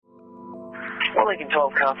Lincoln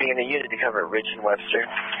 12 copy in a unit to cover Ridge and Webster.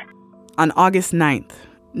 On August 9th,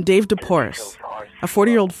 Dave Deporis, a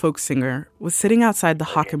 40-year-old folk singer, was sitting outside the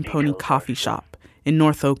Hawk and Pony coffee shop in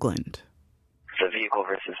North Oakland. The vehicle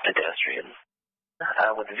versus pedestrian.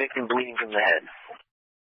 With the victim bleeding from the head.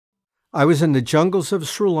 I was in the jungles of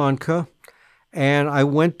Sri Lanka, and I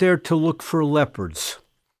went there to look for leopards.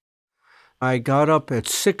 I got up at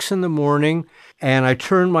 6 in the morning, and I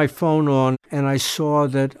turned my phone on, and I saw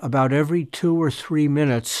that about every 2 or 3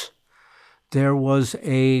 minutes, there was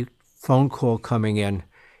a phone call coming in,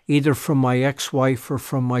 either from my ex-wife or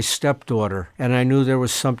from my stepdaughter, and I knew there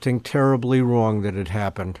was something terribly wrong that had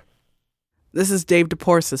happened. This is Dave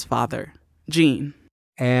Deporis' father, Gene.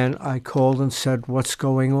 And I called and said, "What's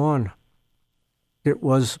going on?" It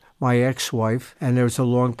was my ex-wife, and there was a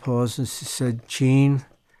long pause, and she said, "Gene,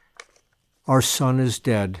 our son is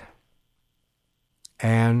dead."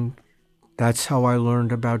 And that's how I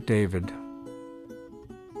learned about David.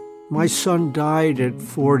 My son died at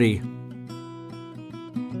 40.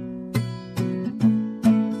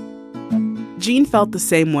 Gene felt the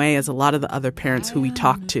same way as a lot of the other parents who we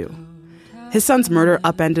talked to. His son's murder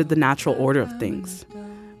upended the natural order of things.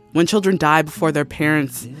 When children die before their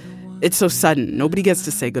parents, it's so sudden, nobody gets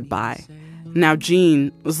to say goodbye. Now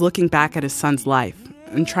Gene was looking back at his son's life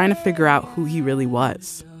and trying to figure out who he really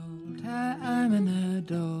was.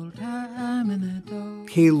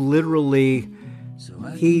 He literally,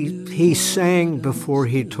 he sang before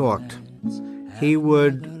he talked. He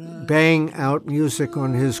would bang out music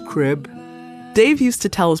on his crib. Dave used to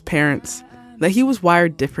tell his parents that he was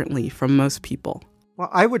wired differently from most people. Well,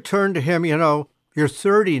 I would turn to him, "You're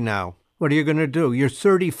 30 now. What are you going to do? You're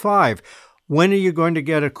 35. When are you going to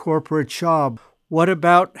get a corporate job? What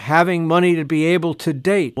about having money to be able to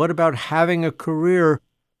date? What about having a career?"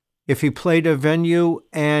 If he played a venue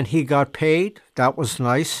and he got paid, that was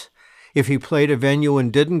nice. If he played a venue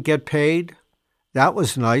and didn't get paid, that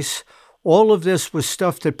was nice. All of this was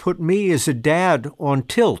stuff that put me as a dad on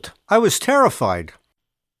tilt. I was terrified.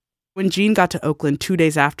 When Gene got to Oakland 2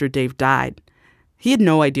 days after Dave died, he had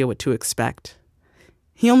no idea what to expect.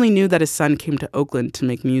 He only knew that his son came to Oakland to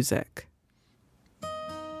make music.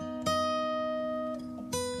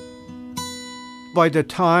 By the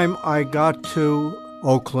time I got to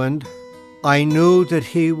Oakland, I knew that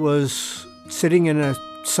he was sitting in a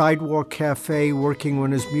sidewalk cafe working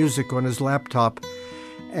on his music on his laptop,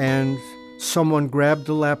 and someone grabbed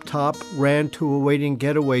the laptop, ran to a waiting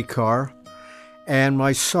getaway car, and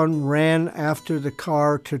my son ran after the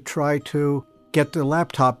car to try to get the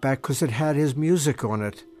laptop back because it had his music on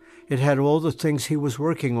it. It had all the things he was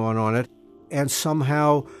working on it, and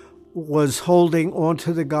somehow was holding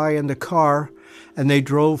onto the guy in the car, and they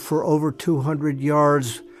drove for over 200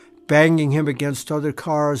 yards, banging him against other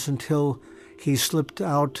cars until he slipped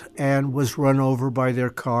out and was run over by their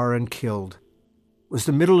car and killed. It was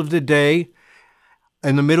the middle of the day,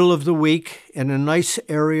 in the middle of the week, in a nice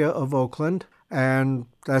area of Oakland, and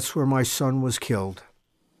that's where my son was killed.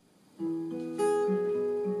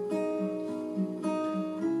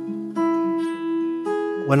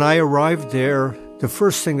 When I arrived there, the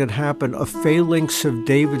first thing that happened, a phalanx of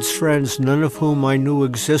David's friends, none of whom I knew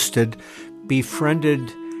existed,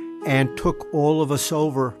 befriended and took all of us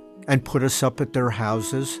over and put us up at their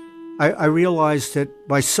houses. I realized that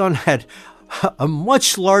my son had a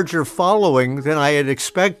much larger following than I had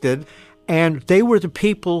expected, and they were the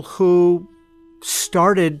people who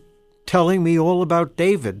started telling me all about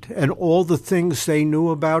David and all the things they knew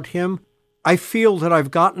about him. I feel that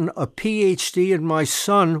I've gotten a PhD in my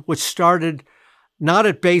son, which started not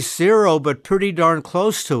at base zero, but pretty darn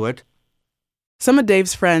close to it. Some of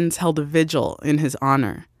Dave's friends held a vigil in his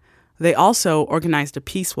honor. They also organized a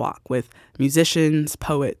peace walk with musicians,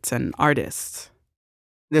 poets, and artists.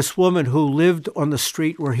 This woman who lived on the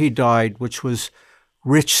street where he died, which was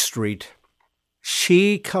Rich Street,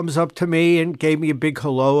 she comes up to me and gave me a big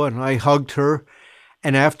hello, and I hugged her.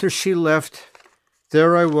 And after she left,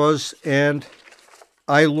 there I was, and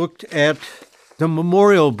I looked at the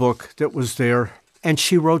memorial book that was there, and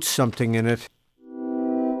she wrote something in it.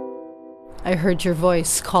 I heard your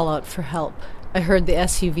voice call out for help. I heard the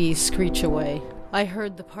SUV screech away. I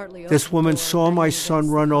heard the partly open This woman door saw my banging son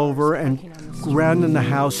against run the over cars and parking on the street. ran in the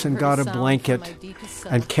house and Heard got a a sound from blanket my deepest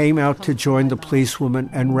self and came out to come join the from my policewoman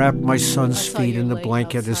and wrapped my son's I saw feet your in the leg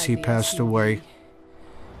blanket as outside he the passed SUV. away.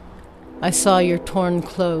 I saw your torn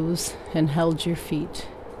clothes and held your feet.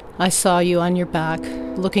 I saw you on your back,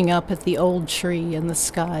 looking up at the old tree in the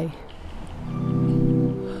sky.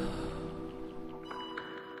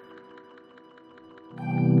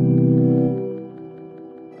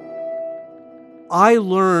 I I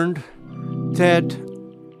learned that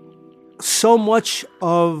so much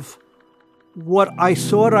of what I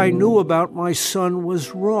thought I knew about my son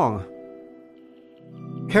was wrong.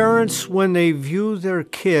 Parents, when they view their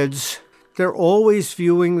kids, they're always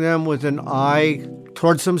viewing them with an eye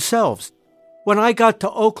towards themselves. When I got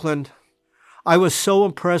to Oakland, I was so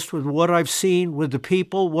impressed with what I've seen, with the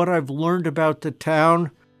people, what I've learned about the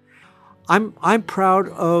town. I'm proud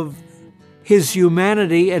of his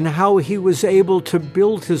humanity and how he was able to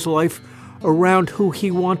build his life around who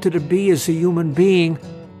he wanted to be as a human being.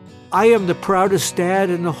 I am the proudest dad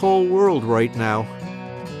in the whole world right now.